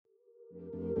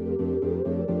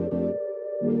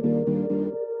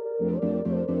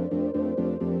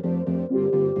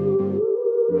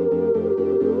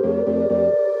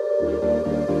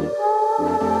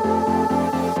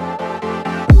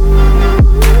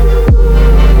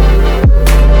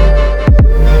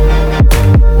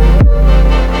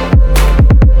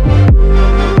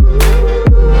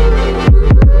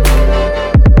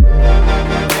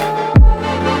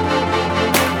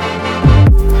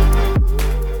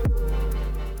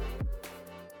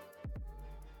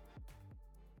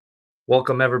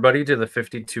Welcome, everybody, to the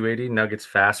 5280 Nuggets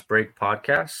Fast Break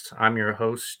podcast. I'm your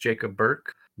host, Jacob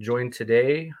Burke, joined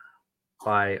today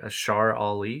by Ashar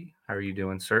Ali. How are you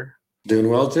doing, sir? Doing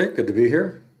well, Jake. Good to be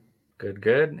here.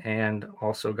 Good. And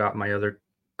also got my other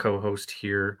co-host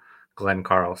here, Glenn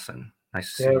Carlson.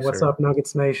 Nice to see you, what's sir. up,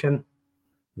 Nuggets Nation?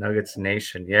 Nuggets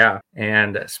Nation, yeah.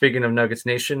 And speaking of Nuggets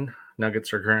Nation,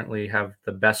 Nuggets are currently have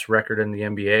the best record in the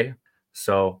NBA.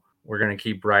 So we're going to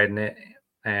keep riding it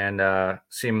and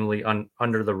seemingly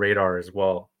under the radar as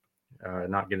well.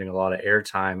 Not getting a lot of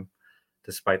airtime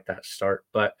despite that start.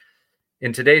 But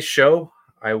in today's show,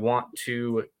 I want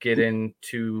to get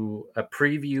into a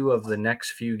preview of the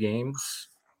next few games,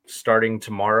 starting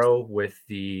tomorrow with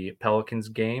the Pelicans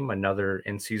game, another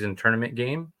in-season tournament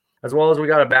game, as well as we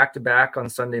got a back-to-back on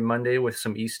Sunday, Monday with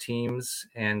some East teams,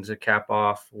 and to cap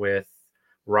off with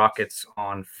Rockets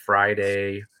on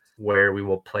Friday, where we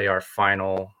will play our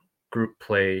final group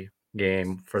play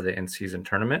game for the in-season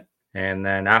tournament. And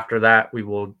then after that, we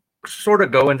will sort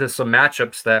of go into some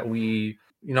matchups that we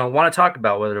want to talk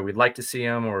about, whether we'd like to see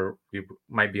them or we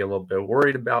might be a little bit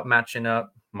worried about matching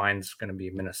up. Mine's going to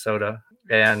be Minnesota,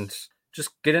 and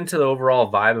just get into the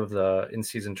overall vibe of the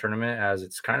in-season tournament, as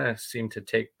it's kind of seemed to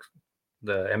take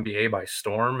the NBA by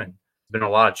storm, and been a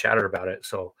lot of chatter about it.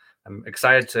 So I'm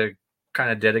excited to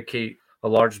kind of dedicate a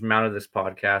large amount of this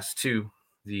podcast to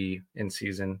the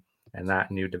in-season and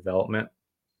that new development.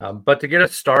 But to get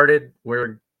us started,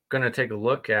 we're going to take a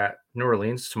look at New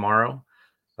Orleans tomorrow.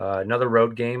 Another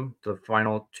road game. The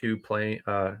final two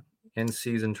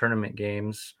in-season tournament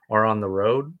games are on the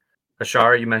road.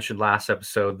 Ashar, you mentioned last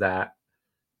episode that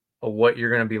what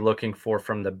you're going to be looking for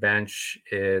from the bench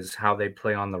is how they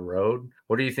play on the road.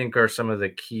 What do you think are some of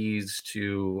the keys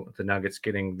to the Nuggets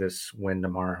getting this win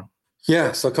tomorrow?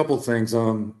 Yeah, so a couple of things.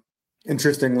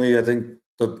 Interestingly, I think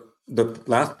the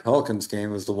last Pelicans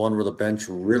game was the one where the bench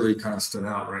really kind of stood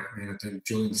out, right? I mean, I think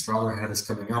Julian Strawther had his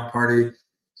coming out party.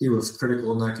 He was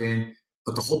critical in that game,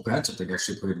 but the whole bench, I think,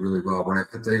 actually played really well, right?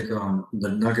 I think the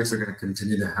Nuggets are going to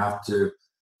continue to have to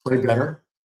play better.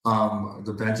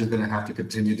 The bench is going to have to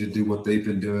continue to do what they've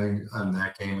been doing in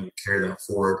that game and carry that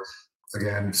forward.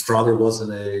 Again,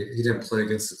 Strawther he didn't play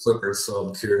against the Clippers, so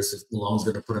I'm curious if Malone's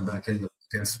going to put him back in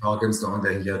against the Pelicans, knowing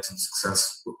that he had some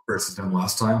success versus them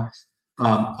last time.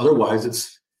 Otherwise, it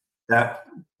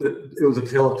was a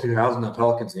tale of two halves in that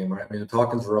Pelicans game, right? I mean, the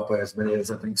Pelicans were up by as many as,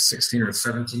 I think, 16 or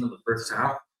 17 in the first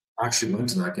half. I actually went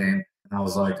to that game, and I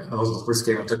was like, that was the first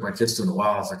game I took my kids to in a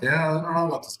while. I was like, yeah, I don't know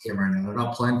about this game right now. They're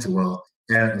not playing too well.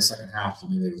 And in the second half, I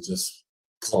mean, they were just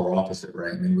polar opposite,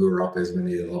 right? I mean, we were up as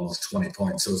many as almost 20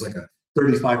 points. So it was like a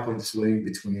 35-point swing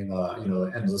between,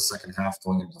 the end of the second half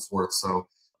going into the fourth. So,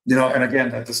 and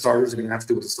again, the starters are going to have to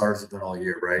do what the starters have done all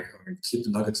year, right? I mean, keep the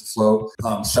Nuggets afloat,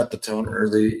 set the tone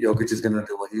early. Jokic is going to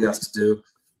do what he has to do.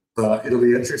 But it'll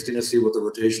be interesting to see what the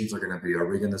rotations are going to be. Are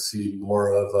we going to see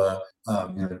more of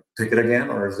Pickett again,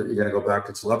 or is it going to go back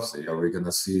to Gillespie? Are we going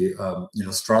to see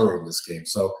Strawther in this game?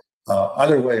 So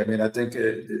either way, I mean, I think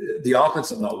the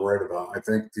offense I'm not worried about. I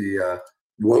think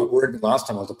what worried last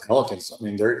time was the Pelicans. I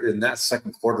mean, they're in that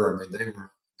second quarter. I mean, they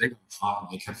were hot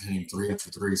and they kept hitting 3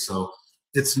 after 3. So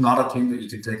it's not a team that you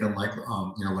can take on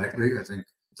lightly. I think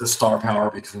the star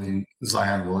power between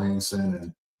Zion Williamson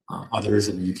and others,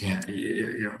 and you can't.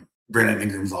 Brandon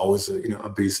Ingram's always a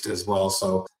beast as well.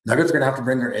 So Nuggets are going to have to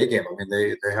bring their A game. I mean,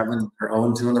 they're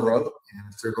 0-2 in the road,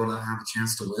 and if they're going to have a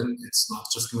chance to win, it's not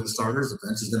just going to be the starters. The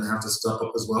bench is going to have to step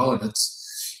up as well, and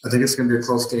I think it's going to be a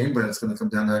close game, but it's going to come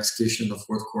down to execution in the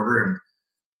fourth quarter,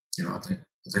 and I think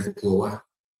we'll pull away.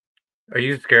 Are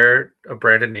you scared of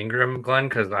Brandon Ingram, Glenn?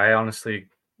 Because I honestly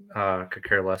could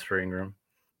care less for Ingram.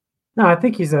 No, I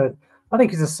think he's a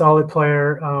solid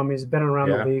player. He's been around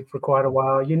the league for quite a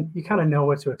while. You kind of know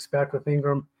what to expect with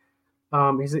Ingram.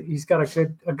 He's got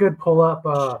a good pull up,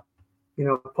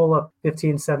 pull up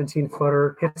 15, 17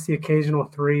 footer, hits the occasional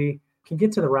three, can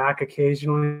get to the rack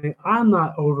occasionally. I'm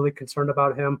not overly concerned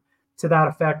about him. To that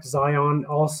effect, Zion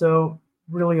also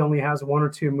really only has 1 or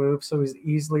 2 moves, so he's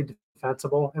easily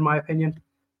defensible in my opinion.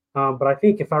 But I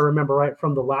think if I remember right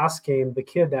from the last game, the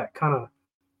kid that kind of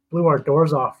blew our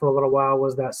doors off for a little while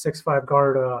was that 6'5"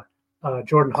 guard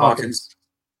Jordan Hawkins.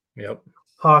 Yep.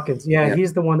 Hawkins. Yeah,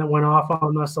 he's the one that went off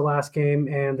on us the last game,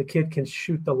 and the kid can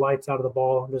shoot the lights out of the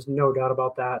ball. There's no doubt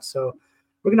about that. So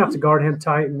we're going to have to guard him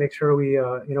tight and make sure we,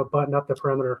 button up the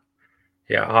perimeter.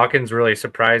 Yeah, Hawkins really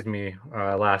surprised me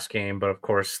last game, but of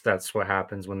course that's what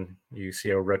happens when you see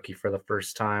a rookie for the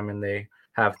first time and they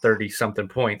have 30-something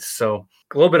points. So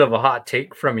a little bit of a hot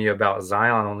take from you about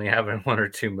Zion only having 1 or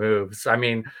 2 moves. I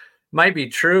mean, might be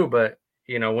true, but,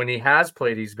 when he has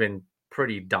played, he's been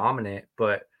pretty dominant.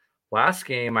 But last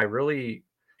game, I really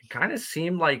kind of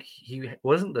seemed like he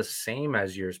wasn't the same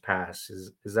as years past.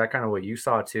 Is that kind of what you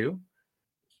saw too?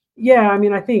 Yeah, I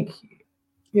mean, I think,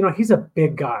 he's a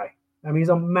big guy. I mean, he's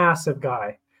a massive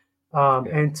guy.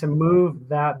 And to move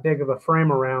that big of a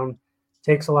frame around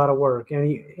takes a lot of work. And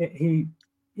he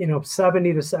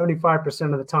 70 to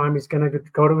 75% of the time, he's going to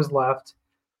go to his left,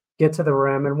 get to the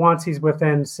rim. And once he's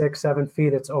within 6-7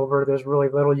 feet, it's over. There's really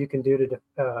little you can do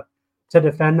to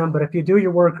defend him. But if you do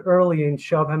your work early and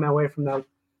shove him away from the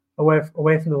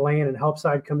lane, and help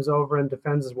side comes over and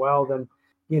defends as well, then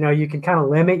you can kind of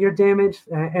limit your damage.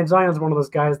 And Zion's one of those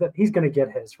guys that he's going to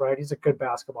get his, right? He's a good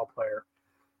basketball player.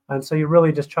 And so you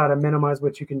really just try to minimize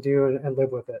what you can do and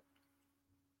live with it.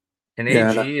 And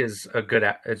AG is a good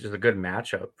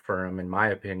matchup for him, in my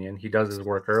opinion. He does his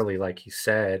work early, like he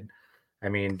said. I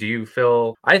mean, do you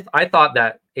feel – I thought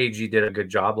that AG did a good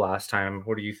job last time.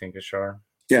 What do you think, Ashar?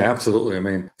 Yeah, absolutely. I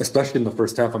mean, especially in the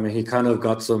first half. I mean, he kind of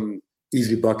got some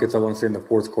easy buckets, I want to say, in the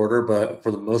fourth quarter. But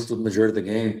for the majority of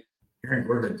the game, Aaron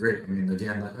Gordon did great. I mean,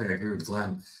 again, I agree with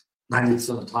Glenn. 90%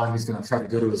 of the time, he's going to try to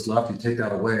go to his left. You take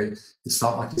that away. It's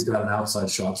not like he's got an outside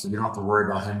shot, so you don't have to worry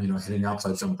about him, hitting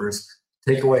outside jumpers.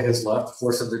 Take away his left,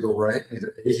 force him to go right.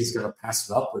 He's going to pass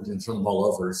it upward and turn the ball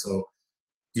over. So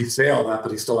you say all that,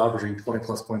 but he's still averaging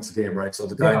 20-plus points a game, right? So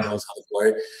the guy knows how to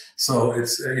play. So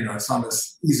it's it's not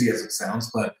as easy as it sounds,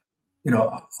 but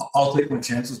I'll take my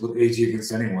chances with AG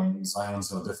against anyone.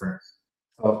 Zion's no different.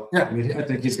 So yeah, I mean, I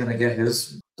think he's going to get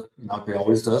his. Not he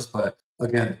always does, but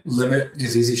again, limit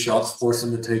his easy shots, force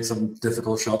him to take some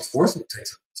difficult shots, force him to take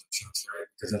some shots, right?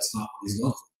 Because that's not what he's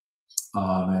known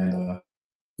for.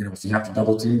 If you have to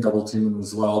double team him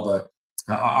as well. But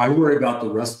I worry about the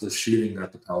rest of the shooting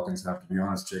that the Pelicans have, to be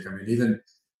honest, Jake. I mean, even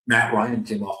Matt Ryan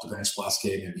came off the bench last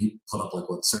game, and he put up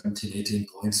 17, 18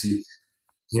 points. He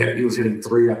was hitting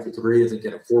 3 after 3. I think he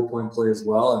had a 4-point play as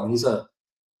well. I mean, he's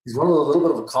one of the little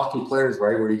bit of a cocky players,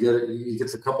 right? Where he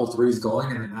gets a couple threes going,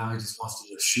 and then now he just wants to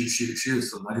just shoot.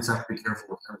 So Knights have to be careful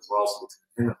with him as well. So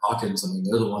him and Hawkins, I mean,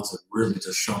 they're the ones that really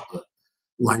just shot the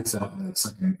lights out in that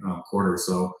second quarter.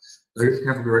 So they're going to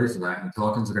have to be ready for that. And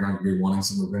Pelicans are going to be wanting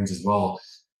some revenge as well.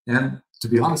 And to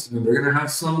be honest, they're going to have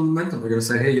some momentum. They're going to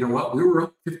say, hey, you know what? We were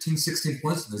up 15, 16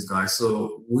 points to this guy.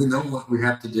 So we know what we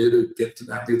have to do to get to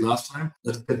that lead last time.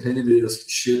 Let's continue to just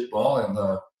shoot ball, and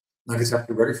Nuggets have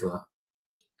to be ready for that.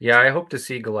 Yeah, I hope to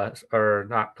see Pickett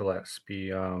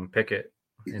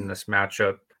in this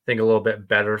matchup. I think a little bit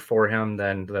better for him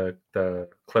than the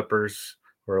Clippers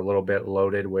were a little bit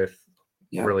loaded with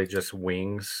really just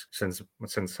wings since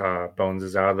Bones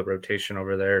is out of the rotation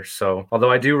over there. So although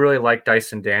I do really like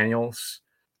Dyson Daniels,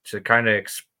 to kind of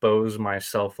expose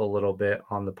myself a little bit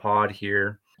on the pod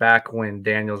here, back when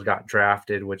Daniels got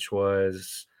drafted, which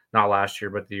was not last year,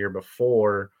 but the year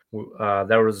before,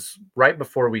 that was right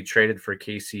before we traded for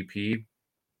KCP.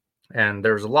 And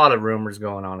there was a lot of rumors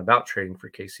going on about trading for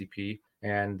KCP.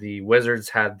 And the Wizards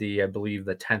had I believe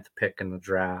the 10th pick in the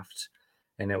draft.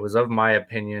 And it was of my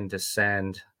opinion to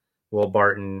send Will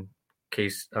Barton,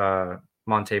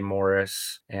 Monte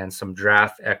Morris, and some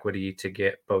draft equity to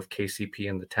get both KCP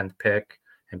and the 10th pick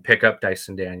and pick up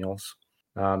Dyson Daniels,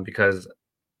 because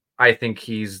I think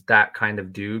he's that kind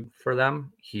of dude for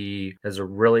them. He is a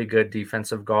really good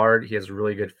defensive guard. He has a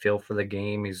really good feel for the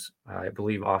game. He's, I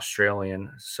believe,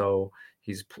 Australian. So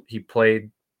he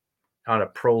played on a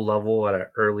pro level at an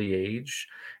early age.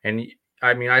 And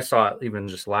I mean, I saw it even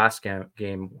just last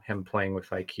game, him playing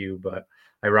with IQ, but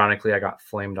ironically, I got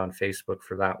flamed on Facebook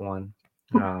for that one.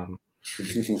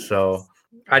 So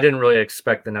I didn't really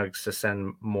expect the Nuggets to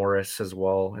send Morris as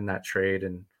well in that trade.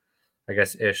 And I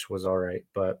guess Ish was all right,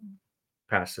 but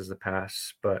pass is the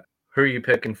pass. But who are you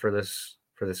picking for this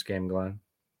game, Glenn?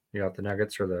 You got the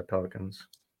Nuggets or the Pelicans?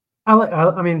 I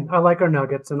like our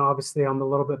Nuggets, and obviously I'm a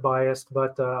little bit biased,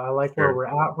 but I like where we're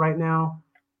at right now.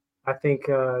 I think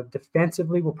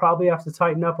defensively we'll probably have to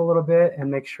tighten up a little bit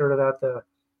and make sure that the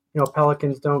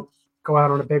Pelicans don't go out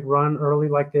on a big run early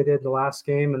like they did the last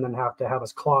game and then have to have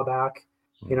us claw back.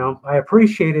 I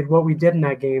appreciated what we did in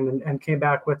that game and came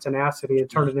back with tenacity and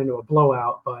turned it into a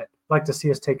blowout, but I'd like to see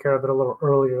us take care of it a little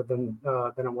earlier than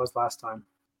it was last time.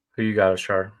 Who you got,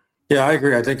 Ashar? Yeah, I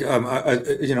agree. I think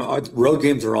road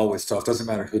games are always tough. Doesn't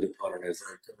matter who the opponent is,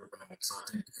 right? So I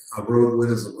think a road win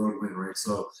is a road win, right?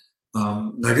 So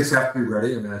Nuggets have to be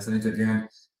ready. I mean, I think again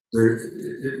they're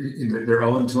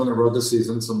 0-2 on the road this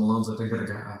season. So Malone's, I think, going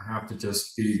to have to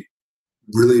just be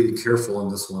really careful in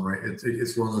this one, right?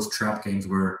 It's one of those trap games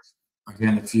where,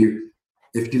 again, if you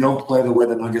don't play the way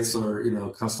the Nuggets are,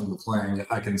 accustomed to playing,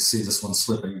 I can see this one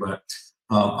slipping. But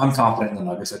I'm confident in the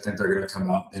Nuggets. I think they're going to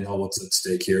come out. They know what's at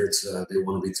stake here. It's they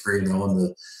want to be 3-0 in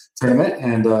the tournament,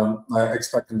 and I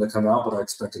expect them to come out, but I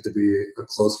expect it to be a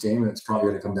close game, and it's probably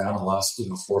going to come down in the last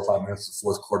 4 or 5 minutes of the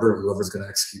fourth quarter. Whoever's going to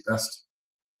execute best.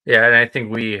 Yeah, and I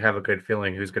think we have a good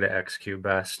feeling who's going to execute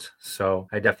best. So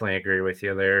I definitely agree with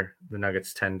you there. The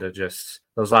Nuggets tend to just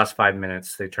those last 5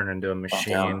 minutes they turn into a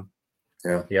machine.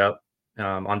 Yeah. Yep.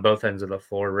 On both ends of the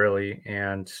floor, really,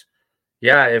 and.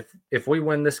 Yeah, if we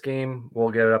win this game, we'll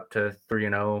get up to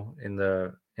 3-0 in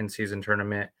the in-season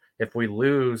tournament. If we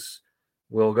lose,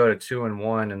 we'll go to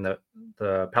 2-1, and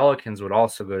the Pelicans would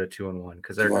also go to 2-1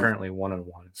 because they're currently 1-1.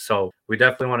 So we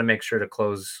definitely want to make sure to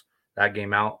close that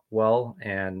game out well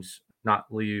and not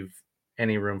leave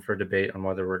any room for debate on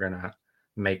whether we're going to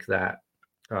make that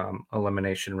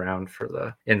elimination round for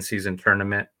the in-season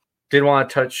tournament. Did want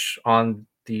to touch on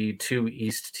the 2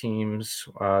 East teams.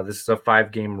 This is a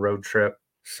 5-game road trip.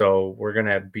 So we're going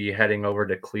to be heading over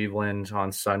to Cleveland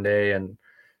on Sunday and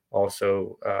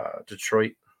also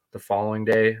Detroit the following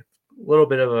day. A little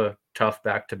bit of a tough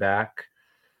back-to-back.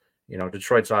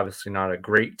 Detroit's obviously not a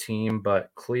great team, but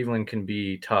Cleveland can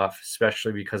be tough,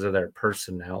 especially because of their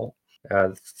personnel.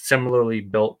 Similarly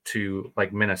built to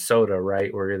like Minnesota,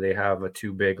 right, where they have a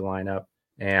 2-big lineup,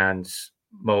 and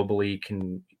Mobley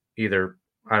can either,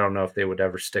 I don't know if they would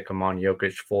ever stick him on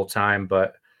Jokic full time,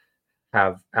 but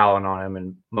have Allen on him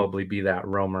and Mobley be that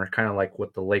roamer, kind of like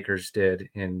what the Lakers did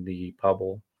in the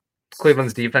bubble.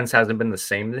 Cleveland's defense hasn't been the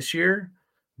same this year,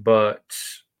 but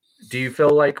do you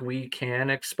feel like we can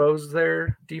expose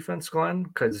their defense, Glenn?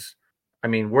 Because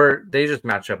they just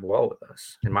match up well with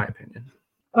us, in my opinion.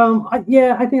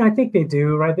 I think they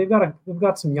do, right? They've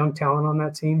got some young talent on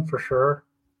that team for sure.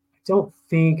 I don't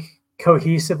think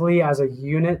cohesively as a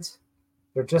unit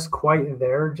they're just quite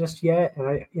there just yet.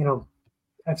 And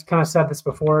I've kind of said this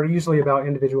before, usually about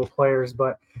individual players,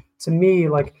 but to me,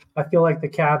 I feel like the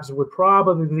Cavs would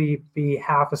probably be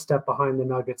half a step behind the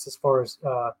Nuggets as far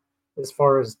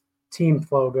as team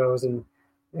flow goes, and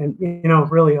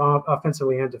really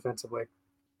offensively and defensively.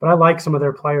 But I like some of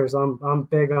their players. I'm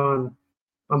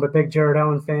a big Jared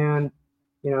Allen fan.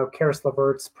 Karis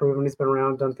LeVert's proven he's been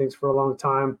around, done things for a long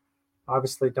time.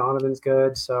 Obviously, Donovan's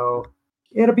good, so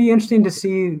it'll be interesting to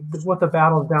see what the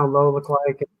battles down low look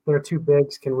like. If their 2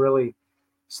 bigs can really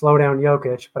slow down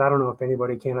Jokic, but I don't know if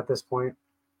anybody can at this point.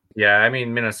 Yeah,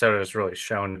 Minnesota has really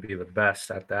shown to be the best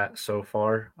at that so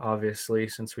far, obviously,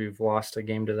 since we've lost a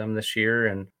game to them this year.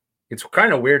 And it's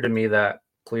kind of weird to me that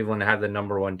Cleveland had the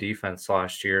number 1 defense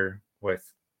last year with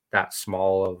that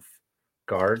small of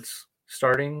guards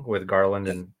starting with Garland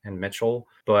and Mitchell.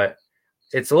 But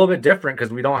it's a little bit different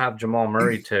because we don't have Jamal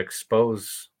Murray to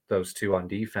expose those 2 on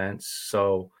defense.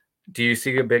 So do you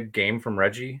see a big game from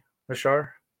Reggie Bashar?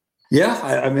 Yeah,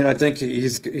 I think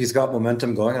he's got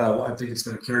momentum going, and I think it's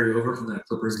going to carry over from that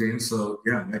Clippers game. So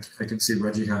yeah, I can see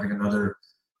Reggie having another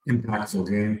impactful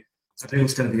game. I think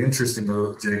what's going to be interesting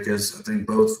though, Jake, is I think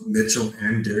both Mitchell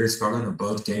and Darius Garland are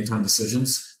both game time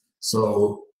decisions.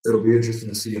 So it'll be interesting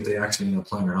to see if they actually end up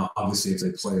playing or not. Obviously, if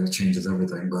they play, it changes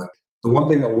everything. But the one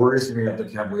thing that worries me at the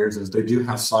Cavaliers is they do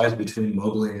have size between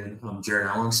Mobley and Jared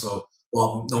Allen. So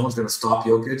while no one's going to stop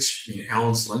Jokic,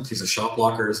 Allen's length, he's a shot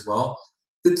blocker as well.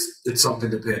 It's something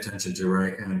to pay attention to,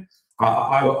 right? And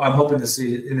I'm hoping to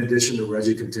see, in addition to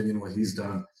Reggie continuing what he's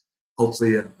done,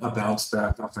 hopefully a bounce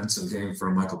back offensive game for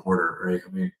Michael Porter,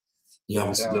 right? He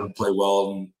obviously didn't play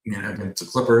well against the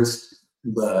Clippers,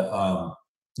 but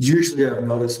usually I've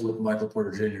noticed with Michael Porter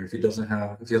Jr., if he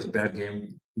has a bad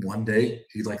game one day,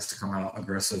 he likes to come out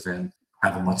aggressive and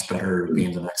have a much better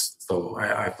game the next. So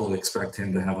I fully expect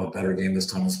him to have a better game this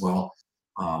time as well.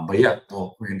 But yeah,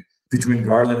 between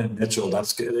Garland and Mitchell,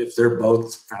 that's good. If they're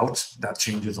both out, that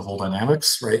changes the whole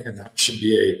dynamics, right? And that should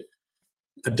be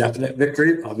a definite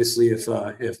victory. Obviously, if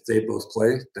they both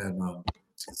play, then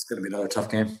it's going to be another tough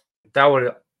game. That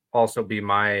would also be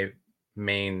my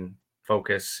main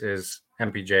focus, is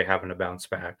MPJ having to bounce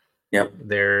back. Yep.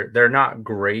 They're not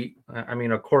great.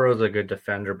 Okoro's a good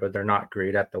defender, but they're not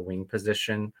great at the wing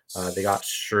position. They got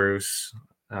Strus,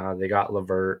 they got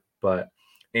LeVert, but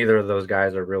neither of those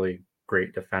guys are really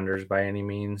great defenders by any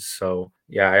means. So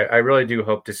yeah, I really do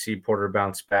hope to see Porter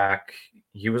bounce back.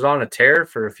 He was on a tear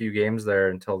for a few games there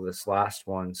until this last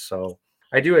one. So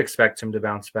I do expect him to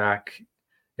bounce back.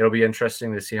 It'll be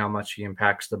interesting to see how much he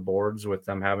impacts the boards with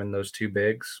them having those 2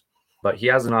 bigs. But he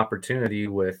has an opportunity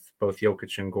with both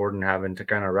Jokic and Gordon having to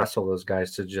kind of wrestle those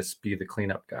guys to just be the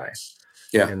cleanup guy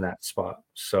in that spot.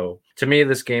 So to me,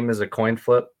 this game is a coin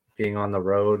flip, being on the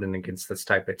road and against this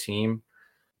type of team.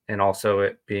 And also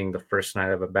it being the first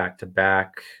night of a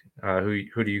back-to-back.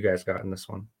 Who do you guys got in this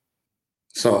one?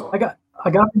 So I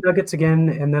got the Nuggets again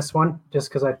in this one, just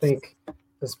because I think,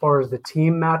 as far as the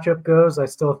team matchup goes, I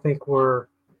still think we're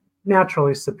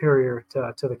naturally superior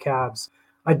to the Cavs.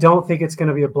 I don't think it's going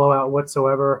to be a blowout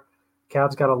whatsoever.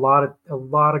 Cavs got a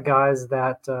lot of guys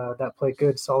that play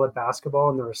good, solid basketball,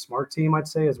 and they're a smart team, I'd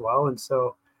say, as well. And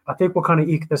so I think we'll kind of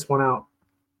eke this one out.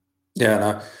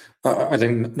 Yeah, and I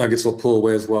think Nuggets will pull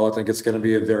away as well. I think it's going to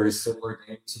be a very similar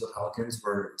game to the Pelicans,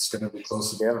 where it's going to be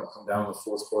close again. It'll come down to the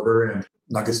fourth quarter, and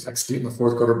Nuggets execute in the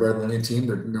fourth quarter better than any team.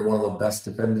 They're one of the best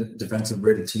defensive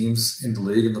rated teams in the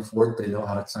league in the fourth. They know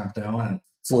how to clamp down, and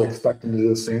fully expect them to do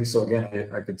the same. So again,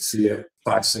 I could see it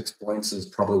 5-6 points is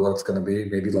probably what it's going to be,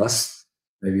 maybe less,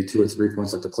 maybe 2 or 3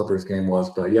 points like the Clippers game was.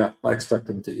 But yeah, I expect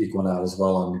them to eke one out as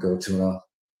well and go 2-0.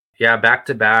 Yeah, back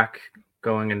to back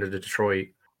going into Detroit.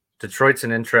 Detroit's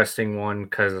an interesting one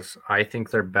because I think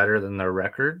they're better than their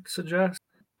record suggests,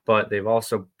 but they've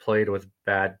also played with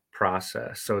bad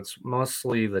process. So it's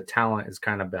mostly the talent is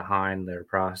kind of behind their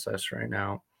process right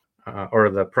now, or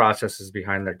the process is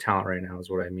behind their talent right now is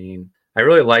what I mean. I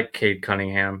really like Cade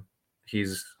Cunningham.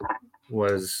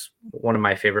 Was one of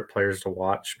my favorite players to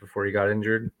watch before he got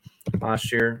injured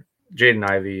last year. Jaden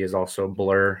Ivey is also a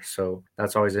blur, so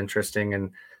that's always interesting. And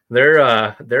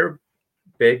they're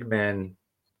big men.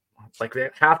 Like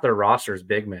half their roster is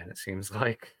big men, it seems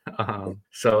like.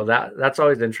 So that's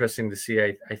always interesting to see.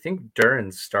 I think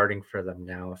Duran's starting for them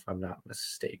now, if I'm not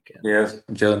mistaken. Yeah,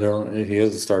 Jalen Duran, he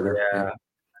is a starter.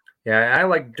 Yeah, I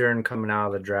like Duran coming out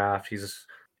of the draft. He's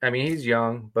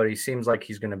young, but he seems like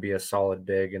he's going to be a solid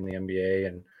big in the NBA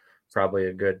and probably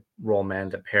a good role man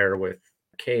to pair with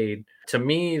Cade. To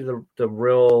me, the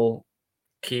real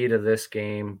key to this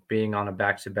game being on a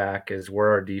back-to-back is where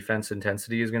our defense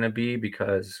intensity is going to be,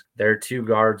 because there are two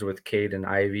guards with Cade and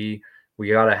Ivy.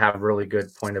 We got to have really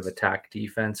good point of attack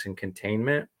defense and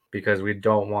containment, because we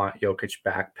don't want Jokic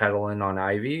backpedaling on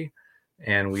Ivy,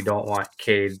 and we don't want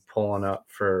Cade pulling up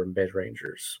for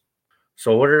mid-rangers.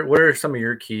 So what are some of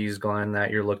your keys, Glenn, that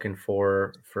you're looking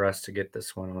for us to get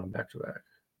this one on back-to-back?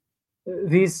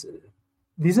 These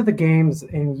are the games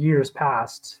in years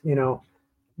past,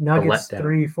 Nuggets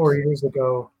 3-4 years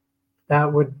ago,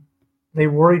 they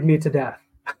worried me to death.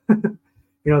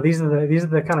 These are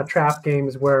the kind of trap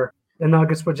games where the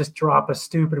Nuggets would just drop a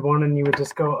stupid one and you would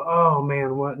just go, oh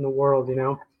man, what in the world,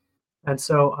 And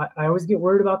so I always get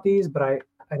worried about these, but I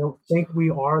don't think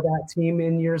we are that team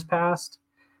in years past.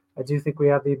 I do think we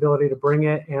have the ability to bring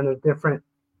it, and the different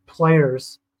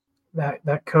players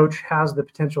that coach has the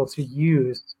potential to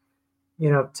use,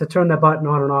 to turn that button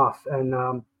on and off.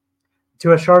 And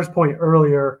to Ashar's point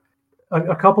earlier,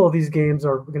 a couple of these games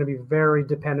are going to be very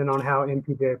dependent on how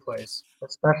MPJ plays,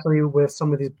 especially with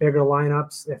some of these bigger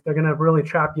lineups. If they're going to really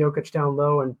trap Jokic down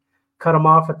low and cut him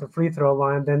off at the free throw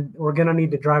line, then we're going to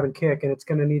need to drive and kick, and it's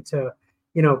going to need to,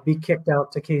 be kicked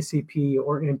out to KCP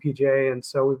or MPJ. And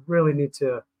so we really need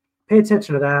to pay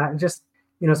attention to that. And just,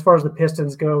 as far as the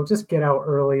Pistons go, just get out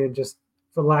early and just,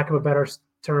 for lack of a better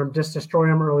term, just destroy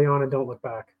them early on and don't look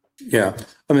back. Yeah.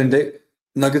 I mean,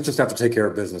 Nuggets just have to take care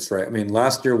of business, right? I mean,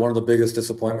 last year, one of the biggest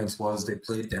disappointments was they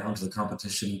played down to the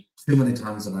competition too many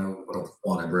times than I would have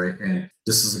wanted, right? And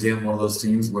this is, again, one of those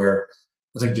teams where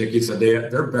I think Jakey said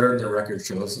they're better than their record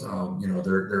shows.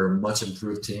 They're a much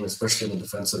improved team, especially on the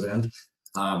defensive end.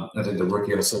 I think the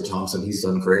rookie Osir Thompson, he's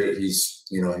done great. He's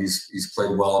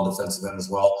played well on the defensive end as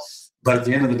well. But at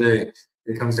the end of the day,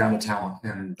 it comes down to talent,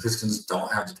 and Pistons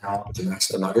don't have the talent to match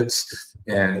the Nuggets.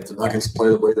 And if the Nuggets play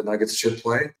the way the Nuggets should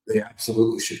play, they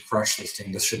absolutely should crush this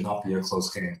team. This should not be a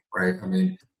close game, right? I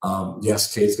mean,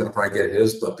 yes, Cade's going to probably get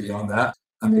his, but beyond that,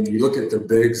 I mean, you look at their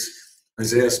bigs,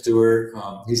 Isaiah Stewart,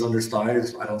 he's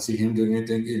undersized. I don't see him doing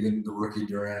anything. Even the rookie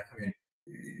Durant, I mean,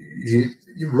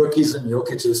 rookies and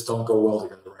Jokic just don't go well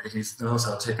together, right? He knows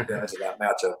how to take advantage of that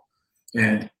matchup.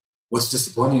 And what's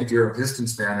disappointing if you're a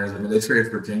Pistons fan is, I mean, they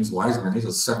traded for James Wiseman. He's a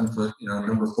 7-foot,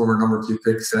 former number 2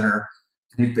 pick center.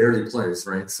 He barely plays,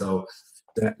 right? So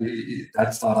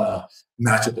that's not a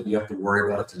matchup that you have to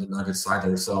worry about to the Nuggets side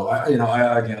there. So I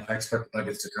expect the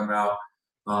Nuggets to come out,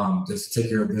 just take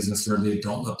care of business early.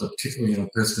 Don't let the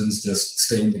Pistons just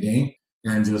stay in the game,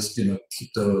 and just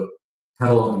keep the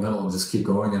pedal in the middle and just keep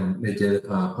going and make it.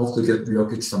 Hopefully, get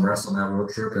Jokic some rest on that road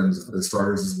trip, and the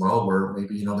starters as well, where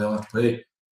maybe they'll have to play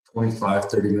 25,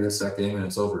 30 minutes that game and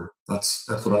it's over. That's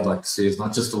what I'd like to see. It's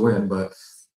not just a win, but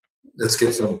let's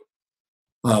get some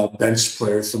bench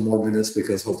players some more minutes,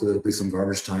 because hopefully there'll be some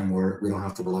garbage time where we don't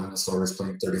have to rely on the starters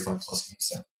playing 35 plus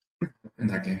minutes in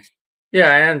that game.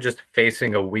 Yeah, and just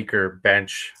facing a weaker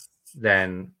bench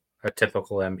than a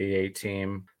typical NBA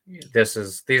team.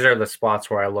 These are the spots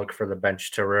where I look for the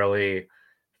bench to really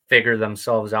figure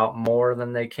themselves out more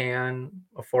than they can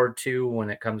afford to when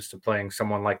it comes to playing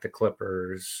someone like the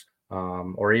Clippers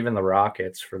or even the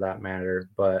Rockets for that matter.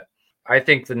 But I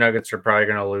think the Nuggets are probably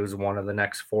going to lose one of the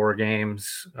next 4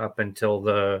 games up until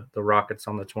the Rockets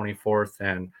on the 24th.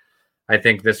 And I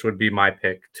think this would be my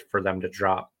pick for them to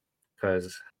drop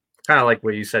because kind of like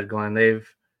what you said, Glenn,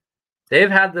 they've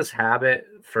had this habit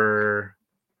for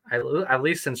at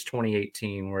least since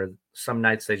 2018 where some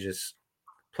nights they just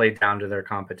play down to their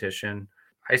competition.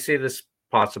 I see this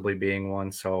possibly being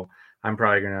one, so I'm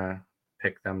probably going to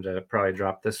pick them to probably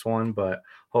drop this one, but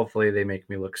hopefully they make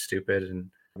me look stupid and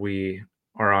we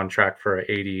are on track for an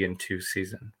 80-2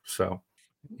 season. So,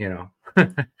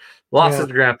 losses are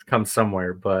going to have to come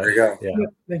somewhere, but yeah,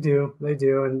 they do.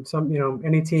 And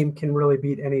any team can really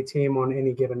beat any team on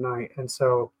any given night. And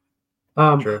so,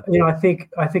 I think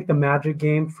the Magic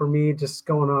game for me, just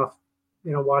going off,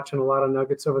 watching a lot of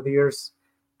Nuggets over the years,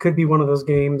 could be one of those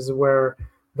games where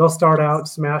they'll start out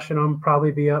smashing them,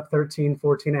 probably be up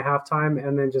 13-14 at halftime,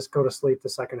 and then just go to sleep the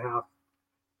second half.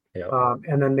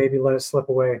 And then maybe let it slip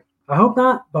away. I hope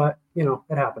not, but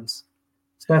it happens,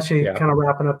 especially kind of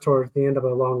wrapping up towards the end of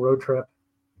a long road trip.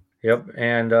 Yep.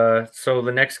 And so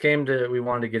the next game that we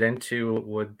wanted to get into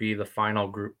would be the final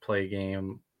group play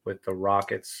game with the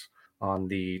Rockets on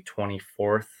the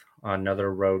 24th,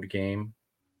 another road game.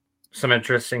 Some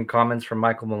interesting comments from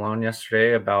Michael Malone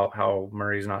yesterday about how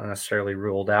Murray's not necessarily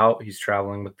ruled out. He's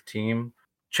traveling with the team.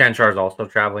 Chanchar's also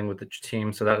traveling with the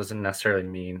team, so that doesn't necessarily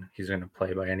mean he's going to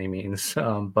play by any means.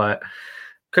 But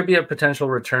could be a potential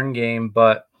return game.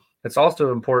 But it's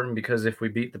also important because if we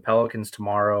beat the Pelicans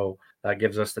tomorrow, that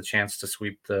gives us the chance to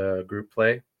sweep the group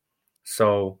play.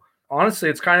 So honestly,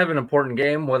 it's kind of an important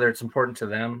game, whether it's important to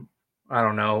them. I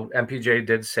don't know. MPJ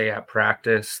did say at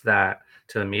practice that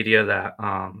to the media that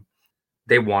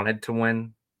they wanted to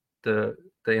win the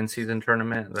in-season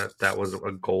tournament. That was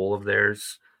a goal of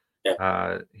theirs.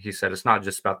 Yeah. He said it's not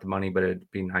just about the money, but it'd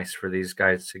be nice for these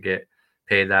guys to get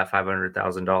paid that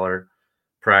 $500,000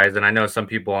 prize. And I know some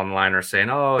people online are saying,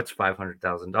 "Oh, it's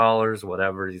 $500,000,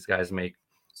 whatever. These guys make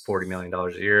 $40 million a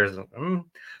year.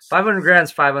 500 grand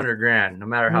is 500 grand, no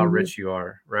matter how rich you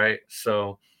are, right?"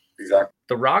 So exactly.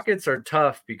 The Rockets are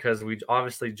tough because we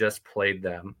obviously just played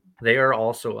them. They are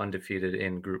also undefeated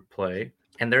in group play,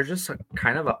 and they're just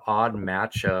kind of an odd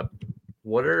matchup.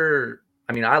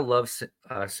 I love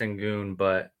Sengun,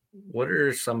 but what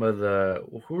are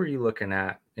who are you looking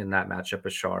at in that matchup,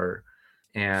 Ashar?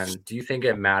 And do you think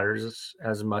it matters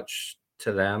as much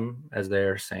to them as they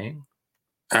are saying?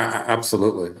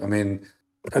 Absolutely. I mean,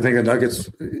 I think the Nuggets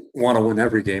want to win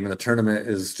every game, and the tournament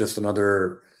is just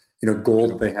another goal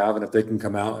that they have. And if they can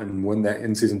come out and win that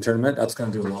in-season tournament, that's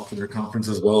going to do a lot for their conference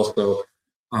as well. So,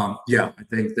 I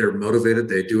think they're motivated.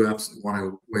 They do absolutely want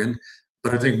to win.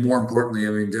 But I think more importantly,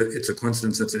 it's a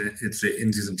coincidence it's an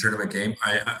in-season tournament game.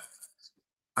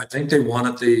 I think they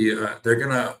wanted they're going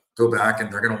to go back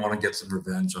and they're going to want to get some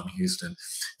revenge on Houston.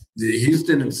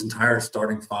 Houston, its entire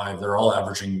starting 5, they're all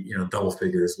averaging, double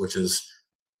figures, which is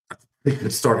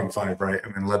it's starting 5, right?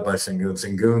 Led by Sengun.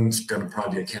 Sengun's going to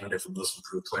probably be a candidate for most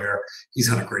improved player. He's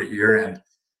had a great year, and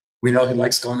we know he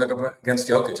likes going up against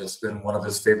Jokic. It's been one of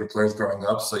his favorite players growing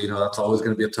up. So, that's always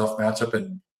going to be a tough matchup.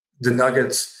 And the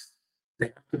Nuggets, they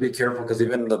have to be careful because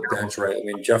even the bench, right?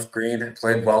 Jeff Green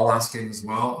played well last game as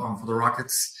well for the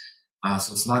Rockets.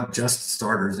 So it's not just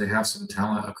starters. They have some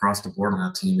talent across the board on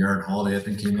that team. Aaron Holiday, I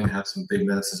think, came in, had some big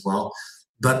minutes as well.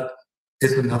 But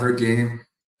it's another game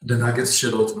the Nuggets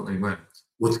should ultimately win.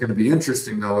 What's going to be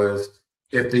interesting, though, is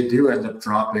if they do end up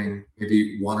dropping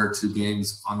maybe 1 or 2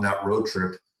 games on that road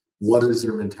trip, what is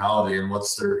their mentality and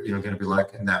what's their going to be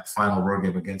like in that final road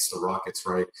game against the Rockets,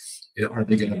 right? Are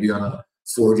they going to be on a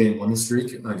 4-game winning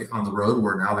streak on the road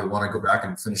where now they want to go back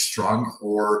and finish strong,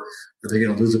 or are they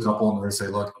going to lose a couple and they're going to say,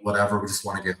 look, whatever, we just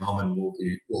want to get home and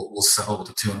we'll settle with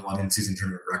a 2-1 in-season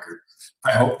tournament record?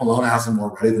 I hope Malone has them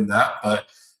more ready than that, but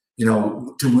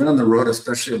to win on the road,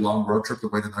 especially a long road trip the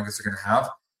way the Nuggets are going to have,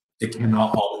 it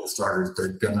cannot all be the starters. They're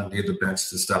going to need the bench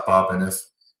to step up, and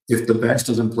if the bench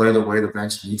doesn't play the way the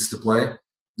bench needs to play,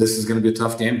 this is going to be a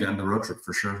tough game down the road trip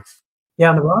for sure. Yeah,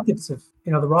 and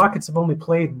the Rockets have only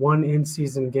played 1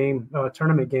 in-season game,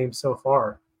 tournament game so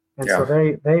far, and so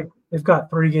they've got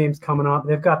 3 games coming up.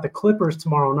 They've got the Clippers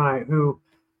tomorrow night, who,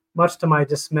 much to my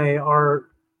dismay, are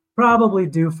probably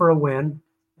due for a win.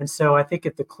 And so I think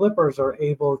if the Clippers are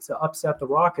able to upset the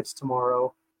Rockets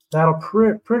tomorrow, that'll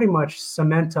pretty much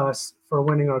cement us for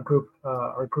winning our group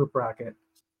bracket.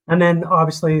 And then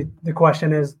obviously the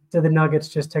question is, do the Nuggets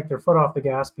just take their foot off the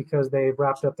gas because they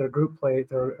wrapped up their group play,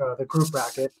 the group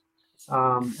bracket,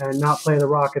 and not play the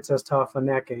Rockets as tough in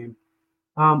that game?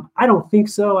 I don't think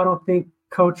so. I don't think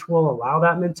coach will allow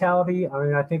that mentality. I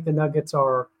mean, I think the Nuggets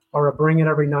are a bring it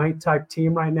every night type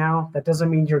team right now. That doesn't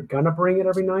mean you're gonna bring it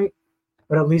every night,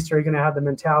 but at least you're gonna have the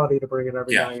mentality to bring it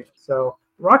every night. So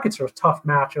Rockets are a tough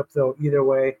matchup though. Either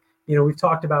way, we've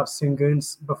talked about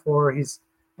Sengun before. He's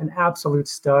an absolute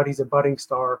stud. He's a budding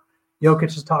star.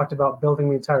 Jokic has talked about building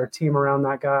the entire team around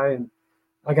that guy, and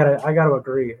I gotta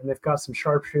agree. And they've got some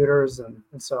sharpshooters,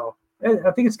 and so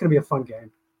I think it's gonna be a fun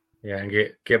game. Yeah, and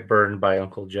get burned by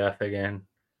Uncle Jeff again.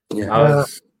 Yeah.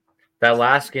 That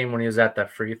last game when he was at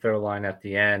that free throw line at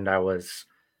the end, I was,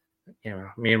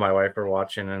 me and my wife were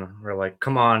watching, and we're like,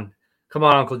 come on,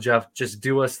 Uncle Jeff, just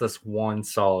do us this one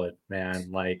solid,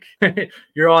 man. Like,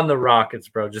 you're on the Rockets,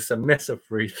 bro. Just miss a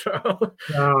free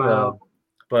throw.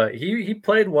 But he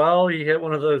played well. He hit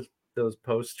one of those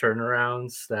post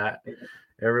turnarounds that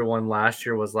everyone last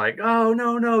year was like, oh,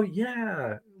 no,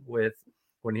 yeah, with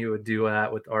when he would do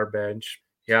that with our bench.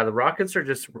 Yeah, the Rockets are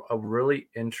just a really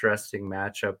interesting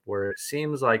matchup where it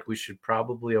seems like we should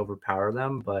probably overpower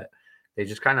them, but they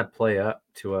just kind of play up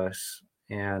to us.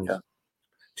 And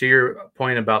to your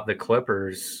point about the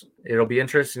Clippers, it'll be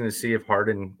interesting to see if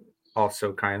Harden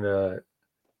also kind of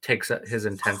takes his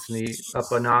intensity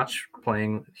up a notch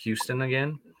playing Houston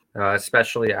again,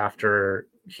 especially after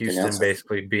Houston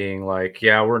basically being like,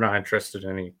 yeah, we're not interested in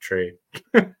any trade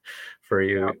for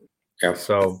you. Yeah.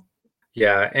 So,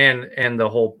 yeah, and the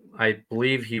whole, I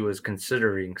believe he was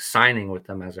considering signing with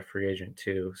them as a free agent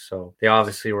too. So they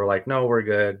obviously were like, no, we're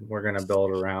good. We're going to build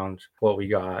around what we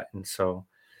got. And so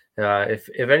if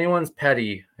anyone's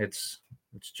petty, it's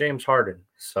James Harden.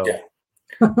 So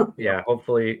yeah,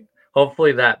 hopefully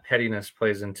that pettiness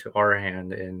plays into our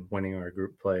hand in winning our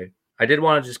group play. I did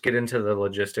want to just get into the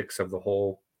logistics of the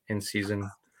whole in-season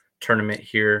tournament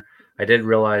here. I did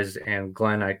realize, and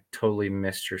Glenn, I totally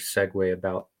missed your segue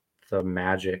about the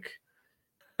Magic.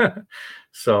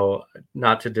 So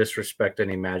not to disrespect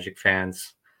any Magic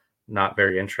fans, not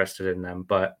very interested in them,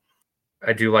 but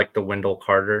I do like the Wendell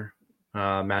Carter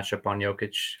matchup on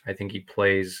Jokic. I think he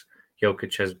plays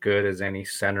Jokic as good as any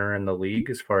center in the league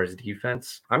as far as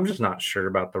defense. I'm just not sure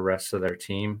about the rest of their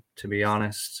team, to be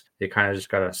honest. They kind of just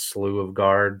got a slew of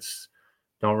guards.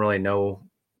 Don't really know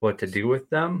what to do with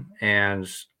them. And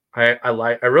I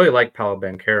really like Paolo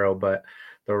Banchero, but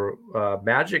the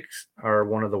Magic are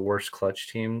one of the worst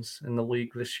clutch teams in the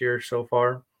league this year so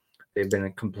far. They've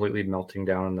been completely melting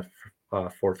down in the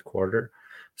fourth quarter.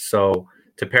 So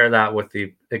to pair that with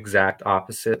the exact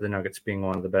opposite, the Nuggets being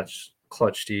one of the best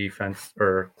clutch defense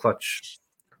or clutch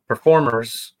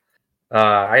performers,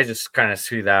 I just kind of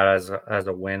see that as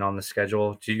a win on the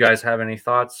schedule. Do you guys have any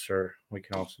thoughts, or we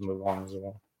can also move on as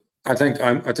well? I think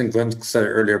Glenn said it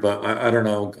earlier, but I don't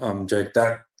know, Jake.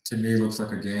 That to me looks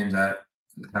like a game that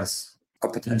has a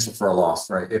potential for a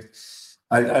loss, right? If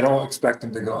I don't expect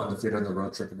them to go undefeated on the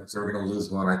road trip, and if they're going to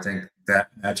lose one, I think that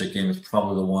Magic game is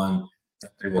probably the one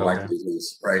that they will likely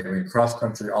lose, right? I mean, cross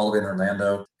country all the way in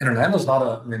Orlando, and Orlando's not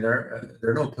a. I mean, they're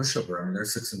no pushover. I mean, they're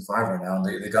 6-5 right now, and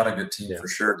they got a good team for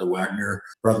sure. The Wagner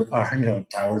brother,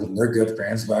 Towers, and they're good.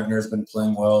 Franz Wagner has been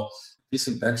playing well.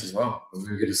 Decent bench as well.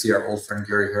 We get to see our old friend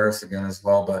Gary Harris again as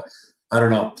well, but I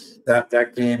don't know.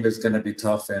 That game is going to be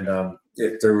tough, and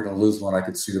if they were going to lose one, I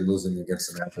could see them losing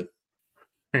against the Magic.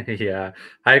 Yeah,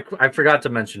 I forgot to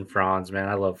mention Franz, man.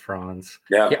 I love Franz.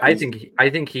 Yeah, I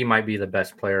think he might be the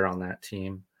best player on that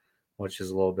team, which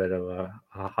is a little bit of a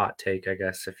hot take, I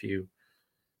guess, if you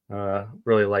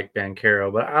really like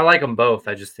Banchero. But I like them both.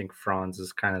 I just think Franz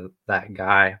is kind of that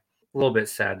guy. A little bit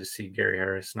sad to see Gary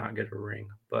Harris not get a ring,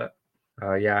 but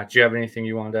yeah. Do you have anything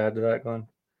you wanted to add to that, Glenn?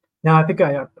 No, I think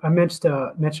I mentioned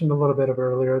a little bit of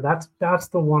earlier. That's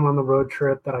the one on the road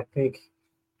trip that I think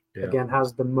again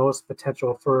has the most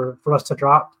potential for us to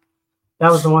drop.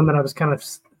 That was the one that I was kind of,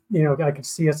 I could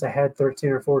see us ahead 13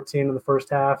 or 14 in the first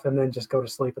half and then just go to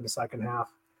sleep in the second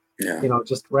half. Yeah.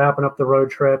 Just wrapping up the road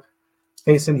trip,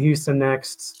 facing Houston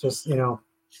next. Just,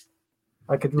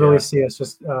 I could really see us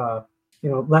just, letting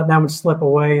that one slip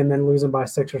away and then losing by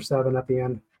 6 or 7 at the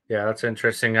end. Yeah, that's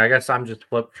interesting. I guess I'm just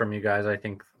flipped from you guys. I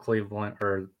think Cleveland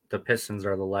or the Pistons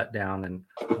are the letdown and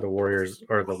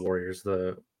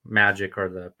the Magic are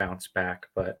the bounce back.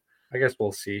 But I guess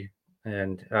we'll see.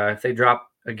 And if they drop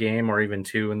a game or even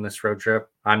 2 in this road trip,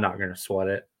 I'm not going to sweat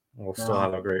it. We'll still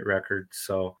have a great record.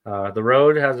 So the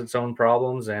road has its own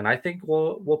problems, and I think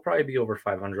we'll probably be over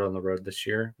 500 on the road this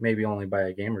year, maybe only by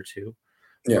a game or 2.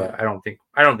 Yeah, but I don't think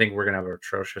we're gonna have an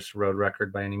atrocious road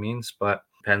record by any means, but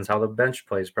depends how the bench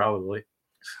plays probably.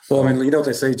 Well, I mean, you know what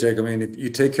they say, Jake. I mean, if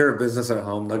you take care of business at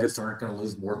home, Nuggets aren't going to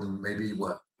lose more than maybe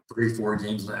 3-4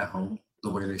 games at home the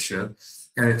way they should.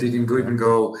 And if you can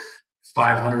go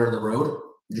 500 on the road,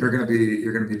 you're gonna